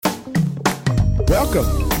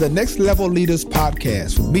Welcome to the Next Level Leaders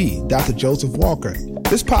Podcast with me, Dr. Joseph Walker.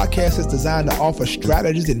 This podcast is designed to offer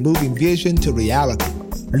strategies in moving vision to reality.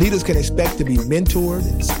 Leaders can expect to be mentored,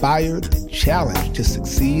 inspired, and challenged to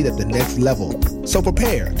succeed at the next level. So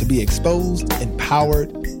prepare to be exposed,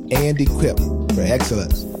 empowered, and equipped for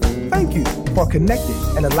excellence. Thank you for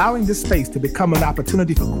connecting and allowing this space to become an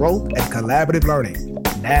opportunity for growth and collaborative learning.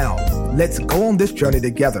 Now, let's go on this journey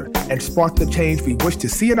together and spark the change we wish to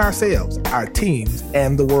see in ourselves, our teams,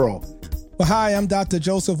 and the world. Well, hi, I'm Dr.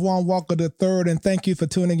 Joseph Juan Walker III, and thank you for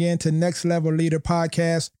tuning in to Next Level Leader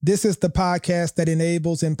Podcast. This is the podcast that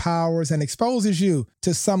enables, empowers, and exposes you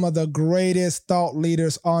to some of the greatest thought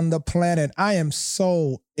leaders on the planet. I am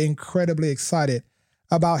so incredibly excited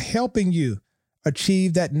about helping you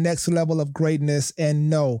achieve that next level of greatness,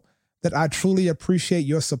 and know that I truly appreciate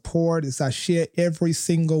your support as I share every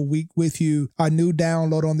single week with you a new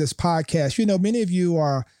download on this podcast. You know, many of you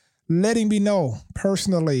are letting me know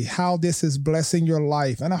personally how this is blessing your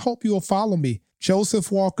life, and I hope you will follow me,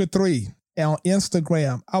 Joseph Walker 3, on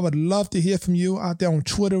Instagram. I would love to hear from you out there on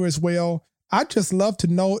Twitter as well. I just love to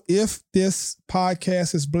know if this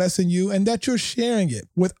podcast is blessing you and that you're sharing it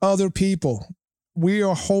with other people. We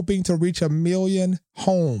are hoping to reach 1 million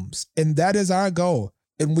homes, and that is our goal.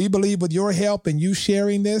 And we believe with your help and you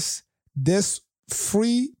sharing this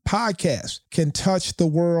free podcast can touch the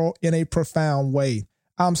world in a profound way.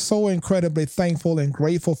 I'm so incredibly thankful and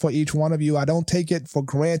grateful for each one of you. I don't take it for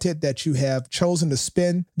granted that you have chosen to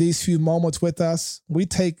spend these few moments with us. We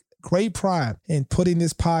take great pride in putting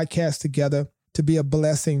this podcast together to be a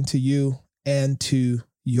blessing to you and to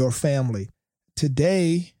your family.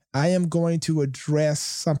 Today, I am going to address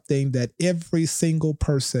something that every single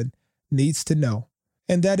person needs to know,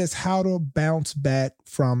 and that is how to bounce back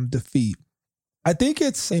from defeat. I think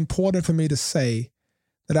it's important for me to say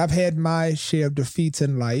that I've had my share of defeats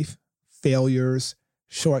in life, failures,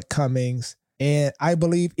 shortcomings, and I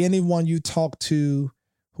believe anyone you talk to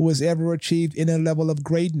who has ever achieved any level of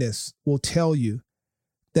greatness will tell you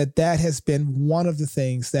that that has been one of the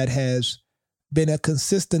things that has been a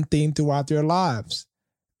consistent theme throughout their lives.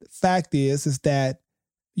 The fact is that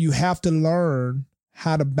you have to learn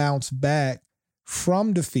how to bounce back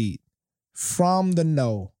from defeat, from the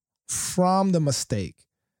no, from the mistake,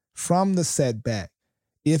 from the setback,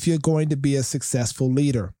 if you're going to be a successful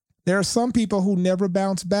leader. There are some people who never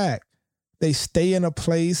bounce back. They stay in a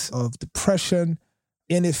place of depression,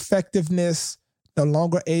 ineffectiveness, no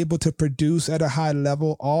longer able to produce at a high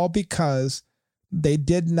level, all because they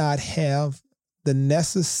did not have the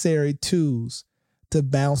necessary tools to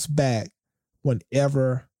bounce back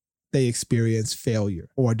whenever they experience failure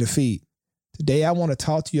or defeat. Today, I want to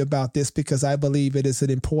talk to you about this because I believe it is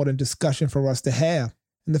an important discussion for us to have.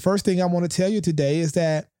 And the first thing I want to tell you today is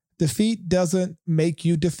that defeat doesn't make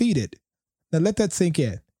you defeated. Now let that sink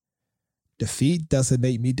in. Defeat doesn't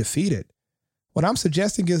make me defeated. What I'm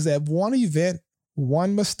suggesting is that one event,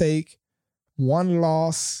 one mistake, one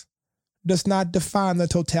loss does not define the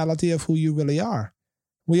totality of who you really are.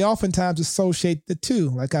 We oftentimes associate the two,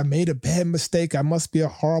 like I made a bad mistake, I must be a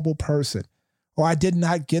horrible person. Or I did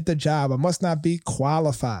not get the job, I must not be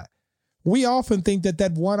qualified. We often think that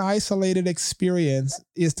that one isolated experience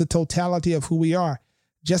is the totality of who we are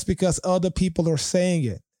just because other people are saying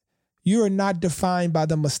it. You are not defined by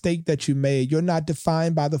the mistake that you made. You're not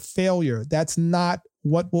defined by the failure. That's not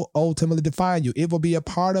what will ultimately define you. It will be a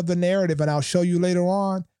part of the narrative, and I'll show you later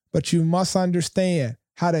on, but you must understand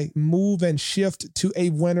how to move and shift to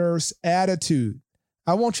a winner's attitude.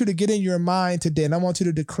 I want you to get in your mind today, and I want you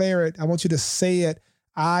to declare it. I want you to say it.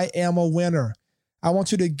 I am a winner. I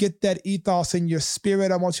want you to get that ethos in your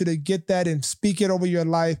spirit. I want you to get that and speak it over your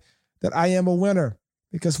life, that I am a winner.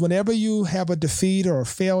 Because whenever you have a defeat or a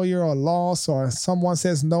failure or a loss or someone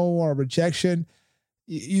says no or rejection,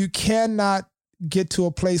 you cannot get to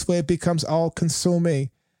a place where it becomes all-consuming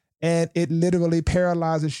and it literally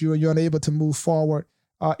paralyzes you and you're unable to move forward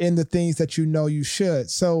in the things that you know you should.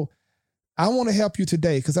 So I want to help you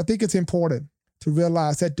today because I think it's important to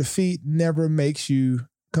realize that defeat never makes you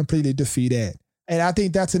completely defeated. And I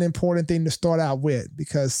think that's an important thing to start out with,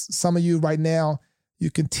 because some of you right now, you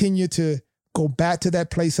continue to go back to that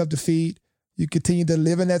place of defeat. You continue to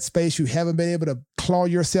live in that space. You haven't been able to claw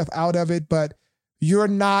yourself out of it, but you're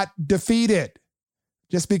not defeated.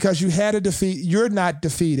 Just because you had a defeat, you're not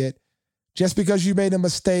defeated. Just because you made a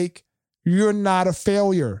mistake, you're not a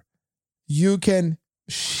failure. You can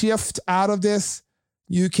shift out of this.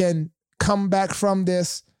 You can come back from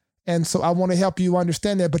this. And so I want to help you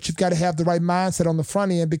understand that, but you've got to have the right mindset on the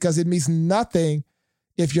front end, because it means nothing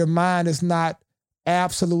if your mind is not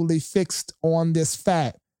absolutely fixed on this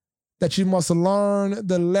fact. that you must learn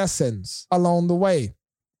the lessons along the way.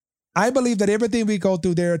 I believe that everything we go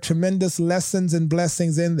through, there are tremendous lessons and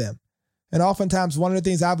blessings in them. And oftentimes, one of the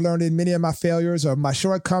things I've learned in many of my failures or my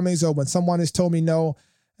shortcomings, or when someone has told me no,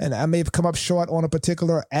 and I may have come up short on a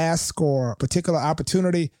particular ask or a particular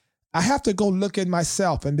opportunity, I have to go look at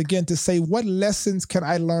myself and begin to say, what lessons can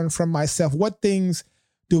I learn from myself? What things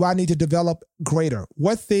do I need to develop greater?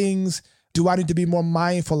 What things do I need to be more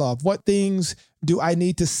mindful of? What things do I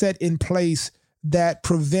need to set in place that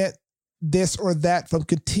prevent this or that from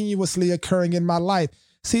continuously occurring in my life?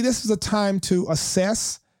 See, this is a time to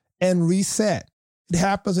assess and reset. It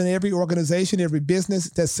happens in every organization, every business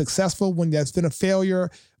that's successful. When there's been a failure,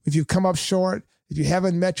 if you've come up short, if you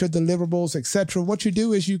haven't met your deliverables, etc., what you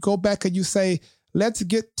do is you go back and you say, let's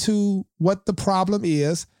get to what the problem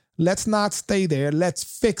is. Let's not stay there. Let's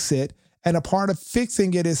fix it. And a part of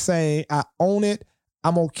fixing it is saying, I own it.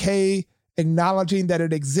 I'm okay, acknowledging that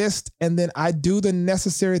it exists. And then I do the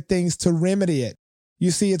necessary things to remedy it.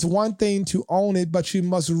 You see, it's one thing to own it, but you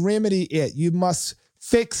must remedy it. You must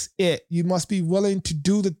fix it. You must be willing to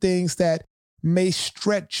do the things that may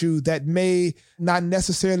stretch you, that may not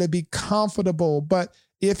necessarily be comfortable. But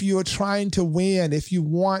if you're trying to win, if you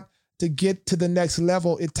want to get to the next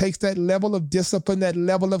level, it takes that level of discipline, that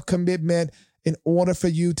level of commitment in order for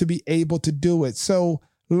you to be able to do it. So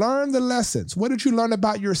learn the lessons. What did you learn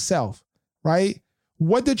about yourself, right?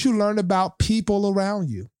 What did you learn about people around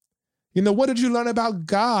you? What did you learn about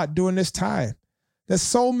God during this time? There's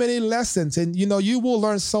so many lessons, and you will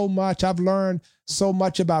learn so much. I've learned so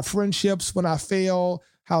much about friendships when I fail,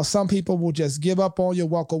 how some people will just give up on you,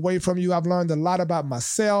 walk away from you. I've learned a lot about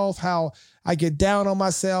myself, how I get down on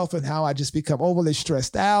myself and how I just become overly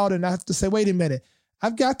stressed out. And I have to say, wait a minute,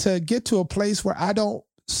 I've got to get to a place where I don't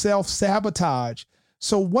self-sabotage.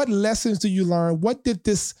 So what lessons do you learn? What did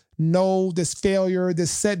this this failure,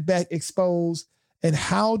 this setback expose? And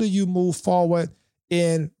how do you move forward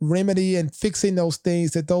in remedy and fixing those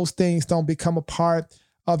things, that those things don't become a part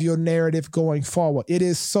of your narrative going forward? It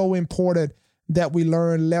is so important that we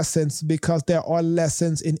learn lessons, because there are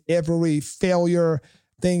lessons in every failure,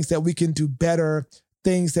 things that we can do better,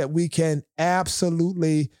 things that we can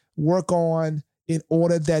absolutely work on in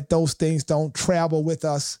order that those things don't travel with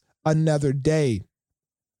us another day.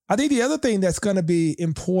 I think the other thing that's going to be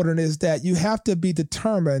important is that you have to be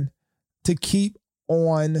determined to keep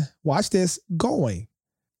on, watch this, going.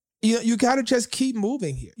 You got to just keep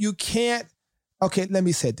moving here. You can't, okay, let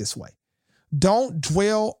me say it this way. Don't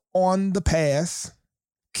dwell on the past,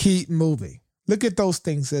 keep moving. Look at those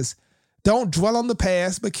things as, don't dwell on the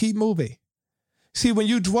past, but keep moving. See, when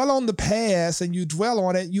you dwell on the past and you dwell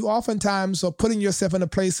on it, you oftentimes are putting yourself in a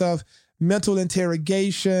place of mental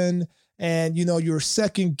interrogation, and, you're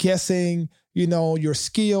second guessing, your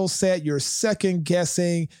skill set, you're second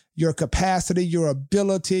guessing your capacity, your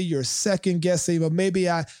ability, you're second guessing, but maybe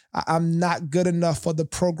I'm not good enough for the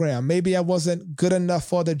program. Maybe I wasn't good enough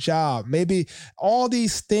for the job. Maybe all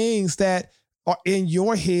these things that are in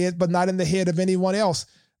your head, but not in the head of anyone else.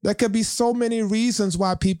 There could be so many reasons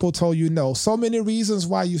why people told you no, so many reasons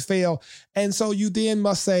why you fail. And so you then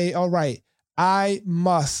must say, all right, I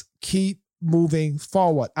must keep moving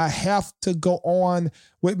forward. I have to go on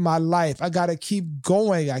with my life. I got to keep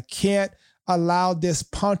going. I can't allow this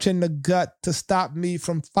punch in the gut to stop me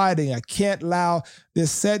from fighting. I can't allow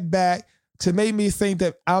this setback to make me think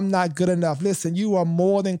that I'm not good enough. Listen, you are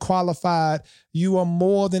more than qualified. You are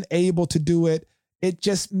more than able to do it. It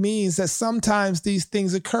just means that sometimes these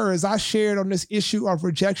things occur. As I shared on this issue of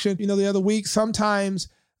rejection, the other week, sometimes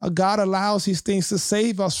God allows these things to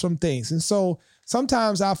save us from things. And so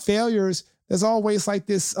sometimes our failures, there's always like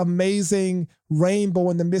this amazing rainbow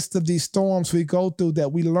in the midst of these storms we go through,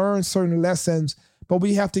 that we learn certain lessons, but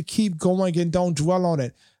we have to keep going and don't dwell on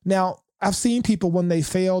it. Now, I've seen people when they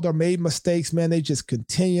failed or made mistakes, man, they just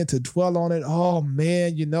continue to dwell on it. Oh,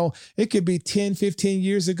 man, it could be 10, 15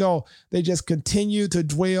 years ago. They just continue to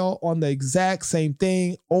dwell on the exact same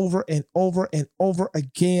thing over and over and over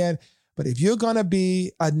again. But if you're going to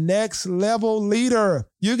be a next level leader,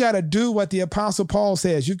 you got to do what the Apostle Paul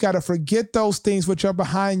says. You got to forget those things which are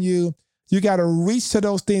behind you. You got to reach to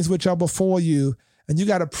those things which are before you. And you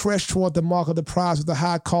got to press toward the mark of the prize of the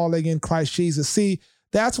high calling in Christ Jesus. See,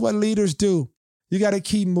 that's what leaders do. You got to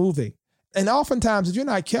keep moving. And oftentimes, if you're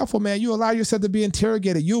not careful, man, you allow yourself to be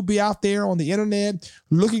interrogated. You'll be out there on the internet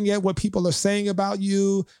looking at what people are saying about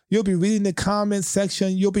you. You'll be reading the comments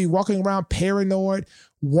section. You'll be walking around paranoid,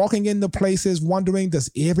 walking into places wondering,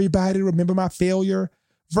 does everybody remember my failure?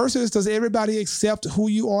 Versus, does everybody accept who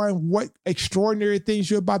you are and what extraordinary things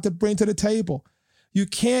you're about to bring to the table? You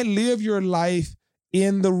can't live your life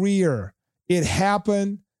in the rear. It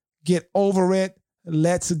happened. get over it.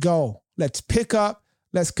 Let's go. Let's pick up.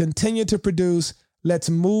 Let's continue to produce. Let's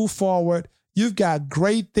move forward. You've got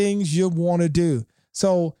great things you want to do.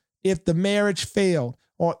 So if the marriage failed,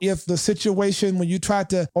 or if the situation when you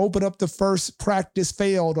tried to open up the first practice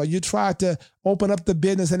failed, or you tried to open up the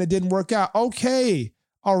business and it didn't work out, okay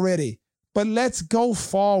already. But let's go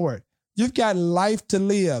forward. You've got life to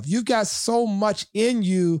live. You've got so much in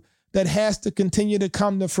you that has to continue to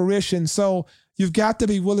come to fruition. So you've got to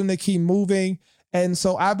be willing to keep moving. And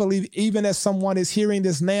so I believe even as someone is hearing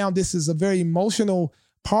this now, this is a very emotional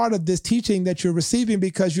part of this teaching that you're receiving,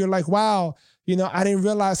 because you're like, wow, I didn't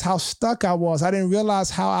realize how stuck I was. I didn't realize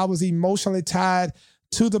how I was emotionally tied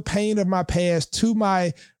to the pain of my past, to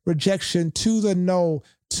my rejection, to the no,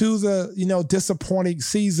 to the, disappointing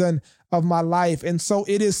season of my life. And so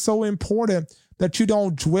it is so important that you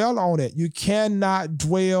don't dwell on it. You cannot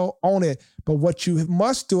dwell on it. But what you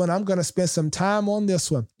must do, and I'm going to spend some time on this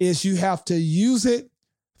one, is you have to use it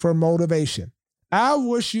for motivation. I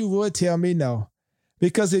wish you would tell me no.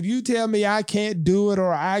 Because if you tell me I can't do it,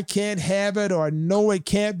 or I can't have it, or no, it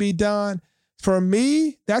can't be done, for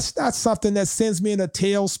me, that's not something that sends me in a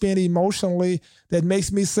tailspin emotionally that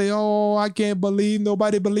makes me say, oh, I can't believe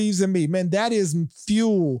nobody believes in me. Man, that is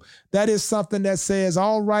fuel. That is something that says,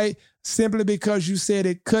 all right, simply because you said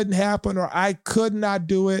it couldn't happen or I could not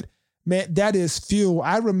do it, man, that is fuel.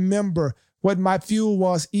 I remember what my fuel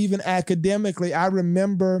was, even academically. I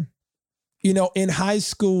remember in high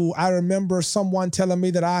school, I remember someone telling me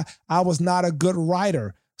that I was not a good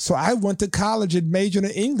writer. So I went to college and majored in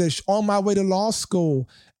English on my way to law school.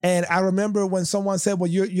 And I remember when someone said, well,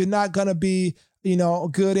 you're not going to be,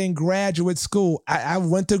 good in graduate school. I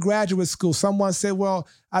went to graduate school. Someone said, well,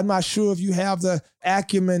 I'm not sure if you have the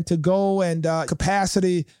acumen to go and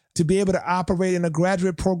capacity to be able to operate in a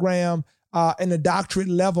graduate program in a doctorate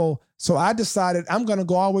level. So I decided I'm going to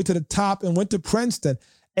go all the way to the top and went to Princeton.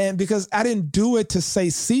 And because I didn't do it to say,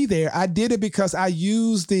 see there, I did it because I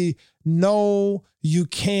used the no, you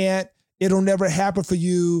can't, it'll never happen for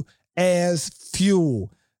you as fuel.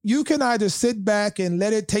 You can either sit back and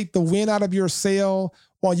let it take the wind out of your sail,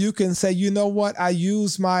 or you can say, you know what, I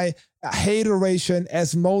use my hateration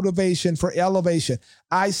as motivation for elevation.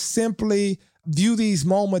 I simply view these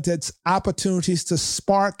moments as opportunities to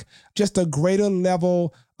spark just a greater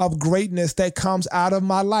level of greatness that comes out of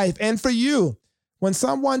my life. And for you, when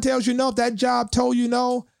someone tells you no, if that job told you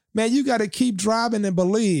no, man, you got to keep driving and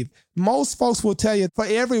believe. Most folks will tell you for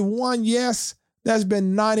every one yes, there's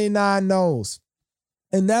been 99 no's.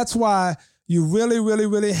 And that's why you really, really,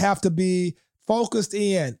 really have to be focused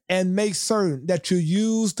in and make certain that you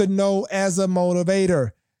use the no as a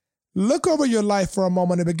motivator. Look over your life for a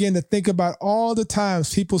moment and begin to think about all the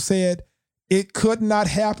times people said, it could not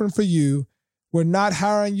happen for you. We're not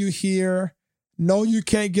hiring you here. No, you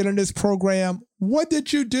can't get in this program. What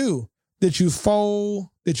did you do? Did you fold?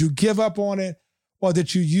 Did you give up on it? Or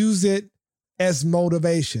did you use it as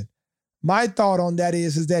motivation? My thought on that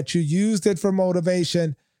is that you used it for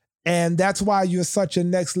motivation. And that's why you're such a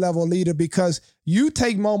next level leader, because you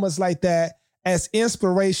take moments like that as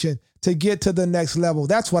inspiration to get to the next level.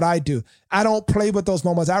 That's what I do. I don't play with those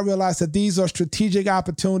moments. I realize that these are strategic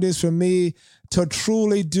opportunities for me to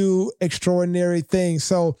truly do extraordinary things.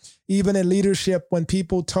 So even in leadership, when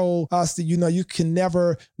people told us that, you can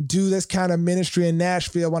never do this kind of ministry in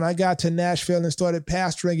Nashville, when I got to Nashville and started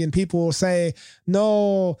pastoring, and people were saying,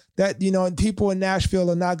 no, that, people in Nashville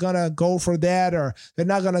are not going to go for that, or they're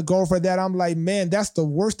not going to go for that. I'm like, man, that's the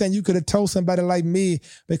worst thing you could have told somebody like me,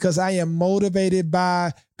 because I am motivated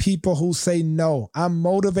by people who say no. I'm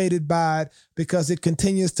motivated by it because it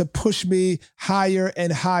continues to push me higher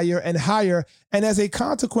and higher and higher. And as a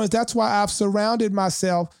consequence, that's why I've surrounded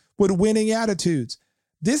myself with winning attitudes.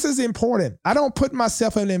 This is important. I don't put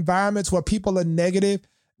myself in environments where people are negative.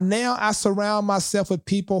 Now I surround myself with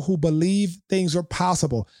people who believe things are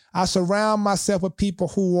possible. I surround myself with people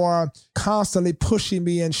who are constantly pushing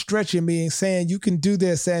me and stretching me and saying, you can do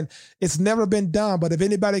this, and it's never been done, but if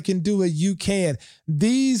anybody can do it, you can.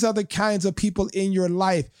 These are the kinds of people in your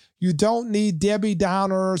life. You don't need Debbie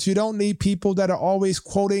Downers. You don't need people that are always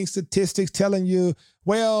quoting statistics telling you,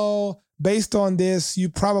 well, based on this, you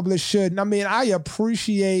probably shouldn't. I mean, I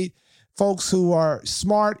appreciate folks who are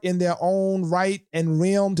smart in their own right and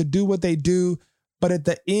realm to do what they do. But at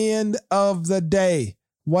the end of the day,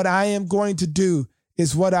 what I am going to do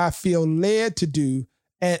is what I feel led to do.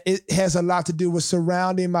 And it has a lot to do with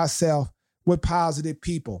surrounding myself with positive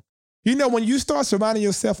people. When you start surrounding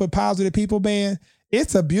yourself with positive people, man,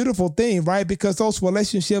 it's a beautiful thing, right? Because those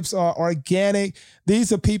relationships are organic.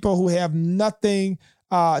 These are people who have nothing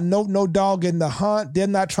no dog in the hunt. They're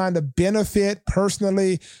not trying to benefit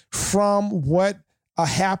personally from what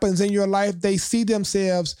happens in your life. They see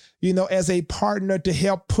themselves, as a partner to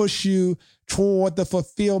help push you toward the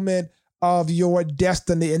fulfillment of your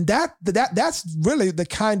destiny. And that's really the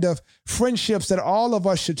kind of friendships that all of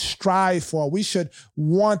us should strive for. We should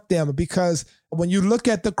want them, because when you look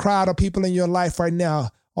at the crowd of people in your life right now,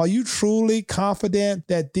 are you truly confident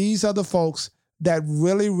that these are the folks that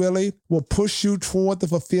really, really will push you toward the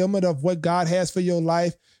fulfillment of what God has for your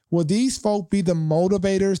life? Will these folk be the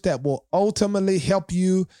motivators that will ultimately help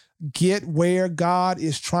you get where God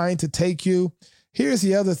is trying to take you? Here's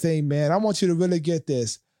the other thing, man. I want you to really get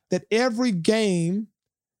this, that every game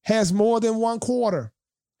has more than one quarter.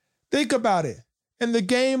 Think about it. In the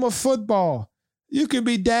game of football, you can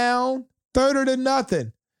be down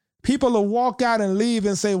 30-0. People will walk out and leave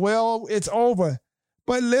and say, well, it's over.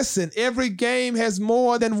 But listen, every game has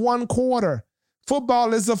more than one quarter.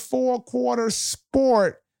 Football is a 4-quarter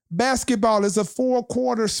sport. Basketball is a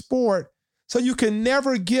 4-quarter sport. So you can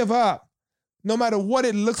never give up, no matter what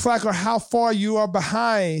it looks like or how far you are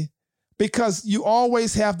behind, because you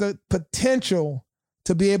always have the potential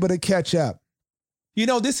to be able to catch up.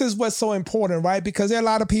 This is what's so important, right? Because there are a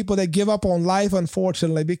lot of people that give up on life,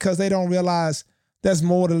 unfortunately, because they don't realize there's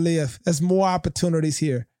more to live. There's more opportunities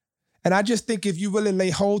here. And I just think if you really lay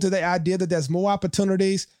hold to the idea that there's more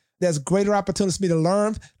opportunities, there's greater opportunities for me to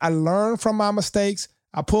learn. I learn from my mistakes.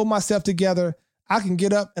 I pull myself together. I can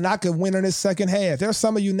get up and I can win in this second half. There's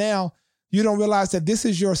some of you now, you don't realize that this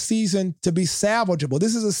is your season to be salvageable.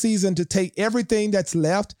 This is a season to take everything that's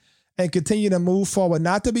left and continue to move forward,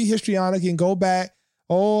 not to be histrionic and go back.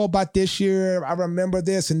 Oh, about this year, I remember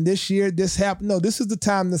this, and this year this happened. No, this is the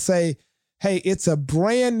time to say, hey, it's a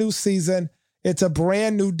brand new season. It's a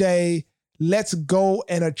brand new day. Let's go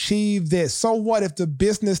and achieve this. So what if the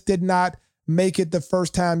business did not make it the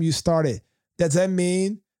first time you started? Does that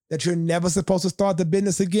mean that you're never supposed to start the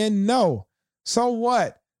business again? No. So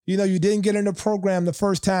what? You didn't get in the program the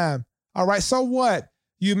first time. All right. So what?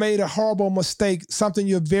 You made a horrible mistake, something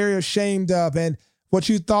you're very ashamed of, and what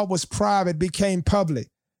you thought was private became public.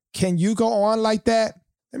 Can you go on like that?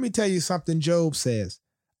 Let me tell you something Job says.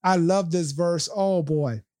 I love this verse. Oh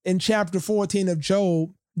boy. In chapter 14 of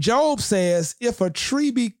Job, Job says, if a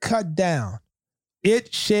tree be cut down,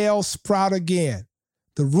 it shall sprout again.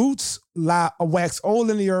 The roots wax old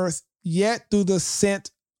in the earth, yet through the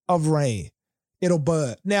scent of rain, it'll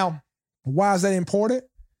bud. Now, why is that important?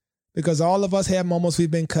 Because all of us have moments we've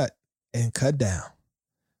been cut and cut down.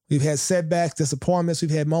 We've had setbacks, disappointments.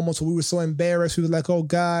 We've had moments where we were so embarrassed. We were like, oh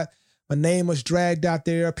God, my name was dragged out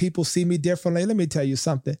there. People see me differently. Let me tell you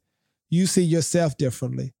something. You see yourself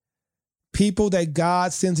differently. People that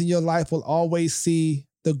God sends in your life will always see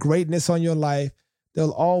the greatness on your life.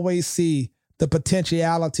 They'll always see the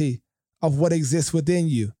potentiality of what exists within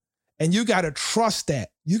you. And you got to trust that.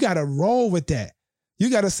 You got to roll with that. You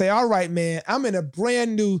got to say, all right, man, I'm in a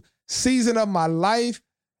brand new season of my life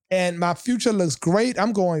and my future looks great.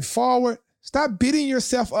 I'm going forward. Stop beating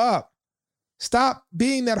yourself up. Stop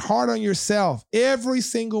being that hard on yourself. Every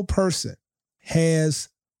single person has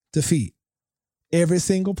defeat. Every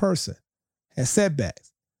single person has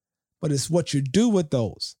setbacks. But it's what you do with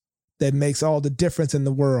those that makes all the difference in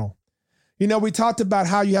the world. We talked about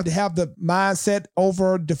how you have to have the mindset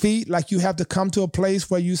over defeat. Like you have to come to a place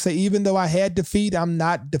where you say, even though I had defeat, I'm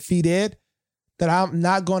not defeated. That I'm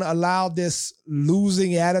not going to allow this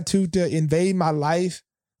losing attitude to invade my life,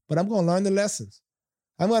 but I'm going to learn the lessons.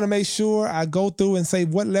 I'm going to make sure I go through and say,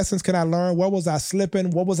 what lessons can I learn? Where was I slipping?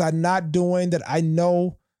 What was I not doing that I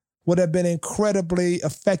know would have been incredibly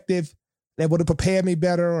effective, that would have prepared me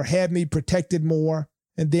better or had me protected more?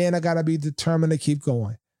 And then I got to be determined to keep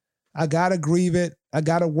going. I got to grieve it. I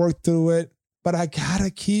got to work through it, but I got to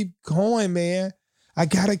keep going, man. I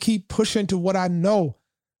got to keep pushing to what I know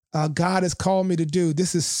God has called me to do.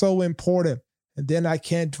 This is so important. And then I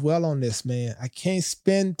can't dwell on this, man. I can't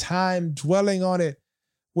spend time dwelling on it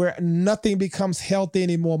where nothing becomes healthy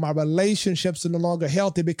anymore. My relationships are no longer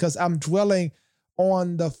healthy because I'm dwelling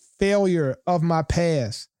on the failure of my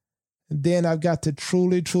past. And then I've got to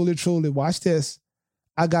truly, watch this.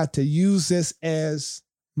 I got to use this as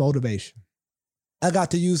motivation. I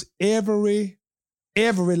got to use every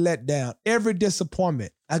letdown, every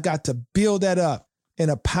disappointment. I got to build that up in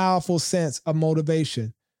a powerful sense of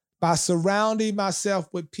motivation by surrounding myself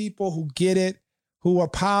with people who get it, who are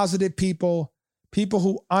positive people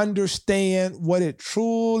who understand what it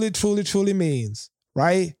truly means,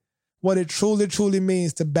 right? What it truly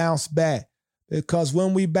means to bounce back. Because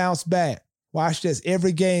when we bounce back, watch this,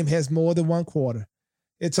 every game has more than one quarter.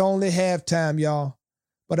 It's only halftime, y'all.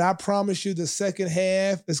 But I promise you the second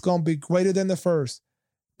half is going to be greater than the first.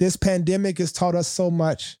 This pandemic has taught us so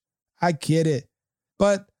much. I get it.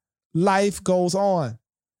 But life goes on.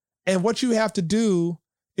 And what you have to do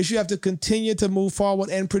is you have to continue to move forward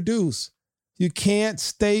and produce. You can't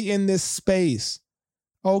stay in this space.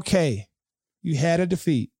 Okay, you had a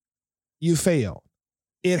defeat. You failed.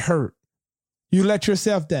 It hurt. You let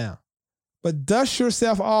yourself down. But dust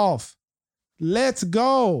yourself off. Let's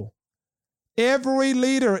go. Every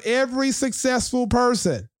leader, every successful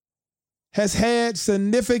person has had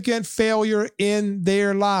significant failure in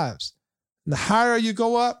their lives. The higher you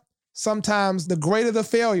go up, sometimes the greater the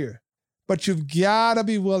failure. But you've got to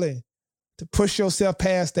be willing to push yourself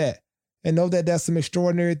past that and know that there's some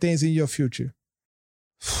extraordinary things in your future.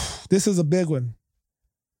 This is a big one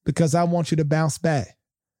because I want you to bounce back.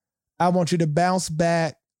 I want you to bounce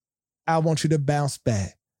back. I want you to bounce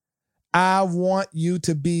back. I want you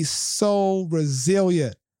to be so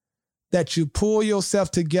resilient that you pull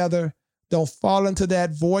yourself together, don't fall into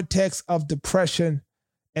that vortex of depression,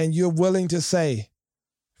 and you're willing to say,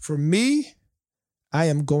 for me, I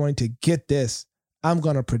am going to get this. I'm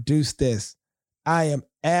going to produce this. I am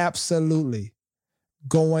absolutely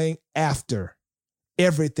going after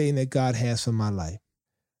everything that God has for my life.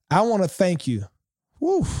 I want to thank you.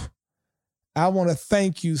 Woo. I want to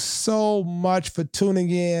thank you so much for tuning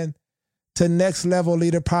in to Next Level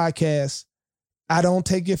Leader Podcast. I don't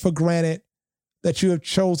take it for granted that you have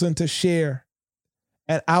chosen to share.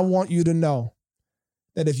 And I want you to know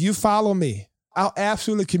that if you follow me, I'll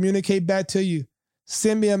absolutely communicate back to you.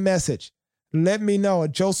 Send me a message. Let me know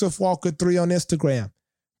at Joseph Walker 3 on Instagram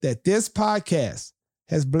that this podcast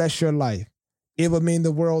has blessed your life. It would mean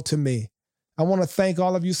the world to me. I want to thank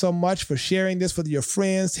all of you so much for sharing this with your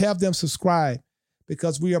friends. Have them subscribe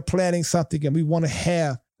because we are planning something and we want to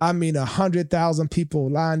have 100,000 people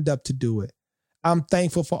lined up to do it. I'm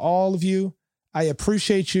thankful for all of you. I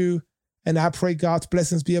appreciate you. And I pray God's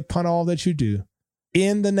blessings be upon all that you do.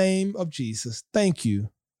 In the name of Jesus, thank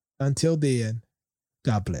you. Until then,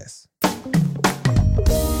 God bless.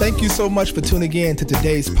 Thank you so much for tuning in to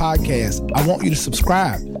today's podcast. I want you to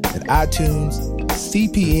subscribe at iTunes,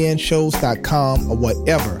 cpnshows.com, or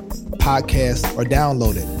whatever podcasts are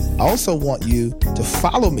downloaded. I also want you to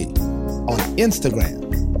follow me on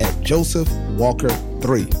Instagram at Joseph Walker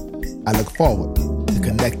 3. I look forward to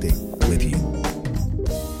connecting with you.